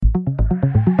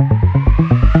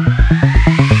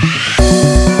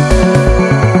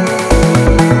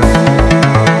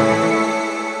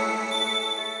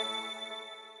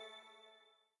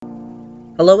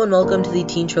Hello and welcome to the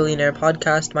Teen Trillionaire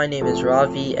podcast. My name is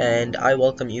Ravi and I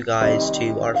welcome you guys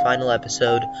to our final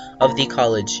episode of the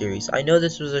college series. I know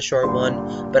this was a short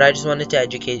one, but I just wanted to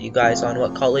educate you guys on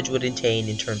what college would entail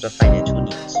in terms of financial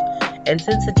needs. And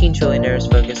since the Teen Trillionaire is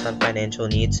focused on financial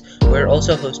needs, we're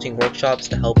also hosting workshops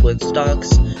to help with stocks,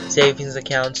 savings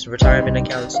accounts, retirement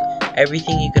accounts,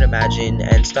 everything you can imagine,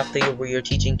 and stuff that we're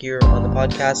teaching here on the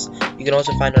podcast, you can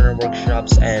also find on our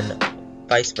workshops and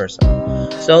vice versa.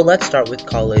 So let's start with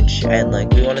college, and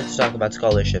we wanted to talk about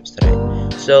scholarships today.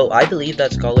 So I believe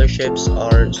that scholarships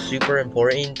are super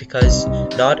important because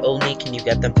not only can you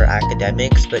get them for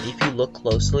academics, but if you look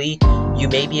closely, you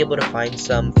may be able to find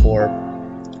some for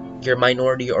your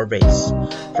minority or race.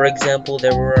 For example,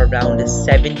 there were around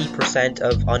 70%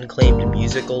 of unclaimed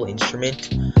musical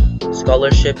instrument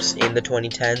scholarships in the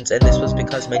 2010s, and this was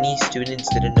because many students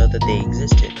didn't know that they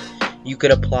existed. You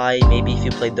could apply, maybe if you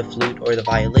played the flute or the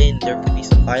violin, there could be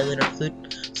some violin or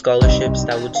flute scholarships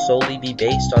that would solely be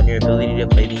based on your ability to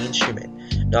play the instrument,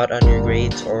 not on your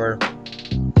grades or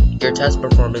your test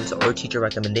performance or teacher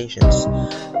recommendations.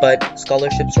 But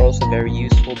scholarships are also very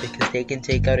useful because they can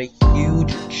take out a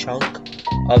huge chunk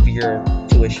of your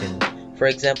tuition. For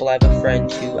example, I have a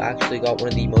friend who actually got one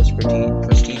of the most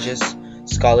prestigious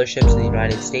scholarships in the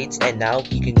United States, and now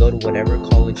he can go to whatever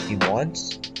college he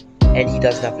wants, and he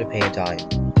doesn't have to pay a dime.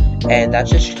 And that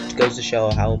just goes to show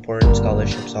how important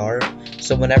scholarships are.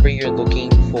 So whenever you're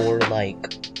looking for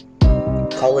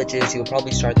colleges, you'll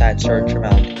probably start that search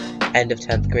around end of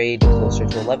 10th grade, closer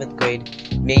to 11th grade.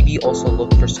 Maybe also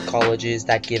look for colleges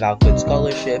that give out good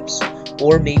scholarships,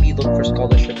 or maybe look for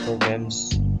scholarship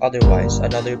programs otherwise.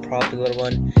 Another popular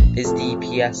one is the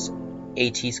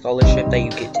PSAT scholarship that you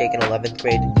can take in 11th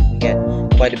grade, and you can get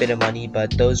quite a bit of money, but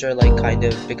those are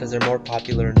because they're more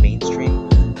popular and mainstream,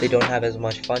 they don't have as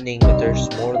much funding, but there's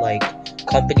more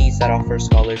companies that offer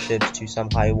scholarships to some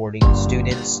high awarding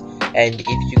students, and if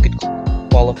you could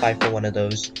qualify for one of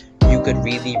those, you could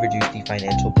really reduce the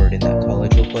financial burden that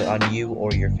college will put on you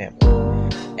or your family.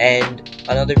 And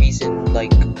another reason,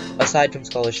 aside from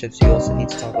scholarships, you also need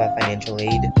to talk about financial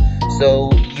aid.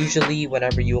 So usually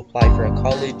whenever you apply for a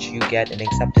college, you get an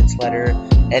acceptance letter,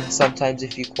 and sometimes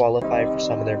if you qualify for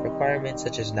some of their requirements,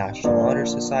 such as National Honor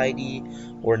Society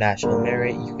or National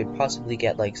Merit, you could possibly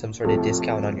get some sort of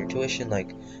discount on your tuition.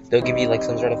 They'll give you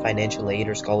some sort of financial aid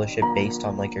or scholarship based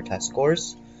on your test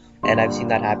scores, and I've seen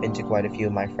that happen to quite a few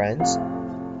of my friends.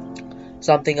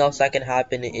 Something else that can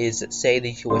happen is, say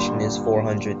the tuition is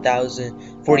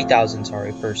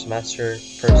 $40,000 per semester,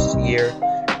 per year,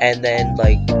 and then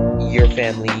your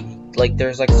family,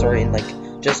 there's certain,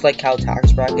 just like how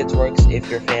tax brackets works,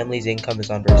 if your family's income is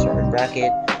under a certain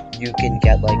bracket, you can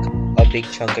get a big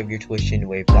chunk of your tuition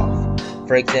waived off.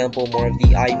 For example, more of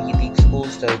the Ivy League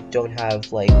schools that don't have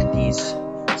these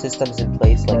systems in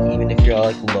place, even if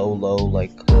you're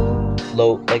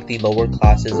the lower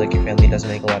classes, your family doesn't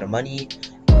make a lot of money,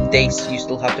 you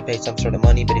still have to pay some sort of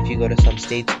money. But if you go to some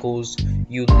state schools,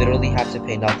 you literally have to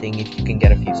pay nothing if you can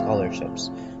get a few scholarships.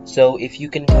 So if you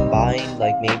can combine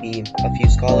maybe a few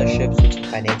scholarships with some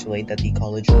financial aid that the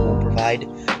college will provide,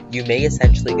 you may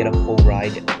essentially get a full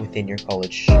ride within your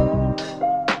college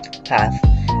path.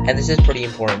 And this is pretty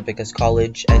important because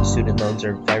college and student loans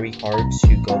are very hard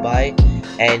to go by,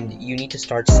 and you need to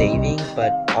start saving,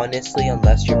 but honestly,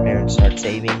 unless your parents start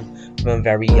saving from a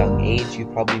very young age, you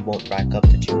probably won't rack up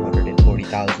to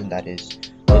 $240,000 that is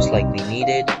most likely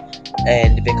needed.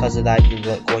 And because of that,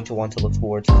 you're going to want to look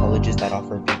towards colleges that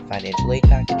offer big financial aid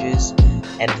packages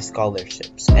and the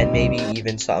scholarships, and maybe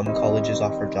even some colleges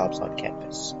offer jobs on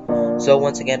campus. So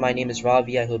once again, my name is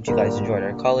Ravi. I hope you guys enjoyed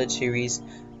our college series.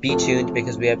 Be tuned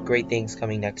because we have great things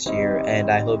coming next year,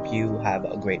 and I hope you have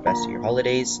a great rest of your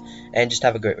holidays, and just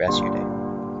have a great rest of your day.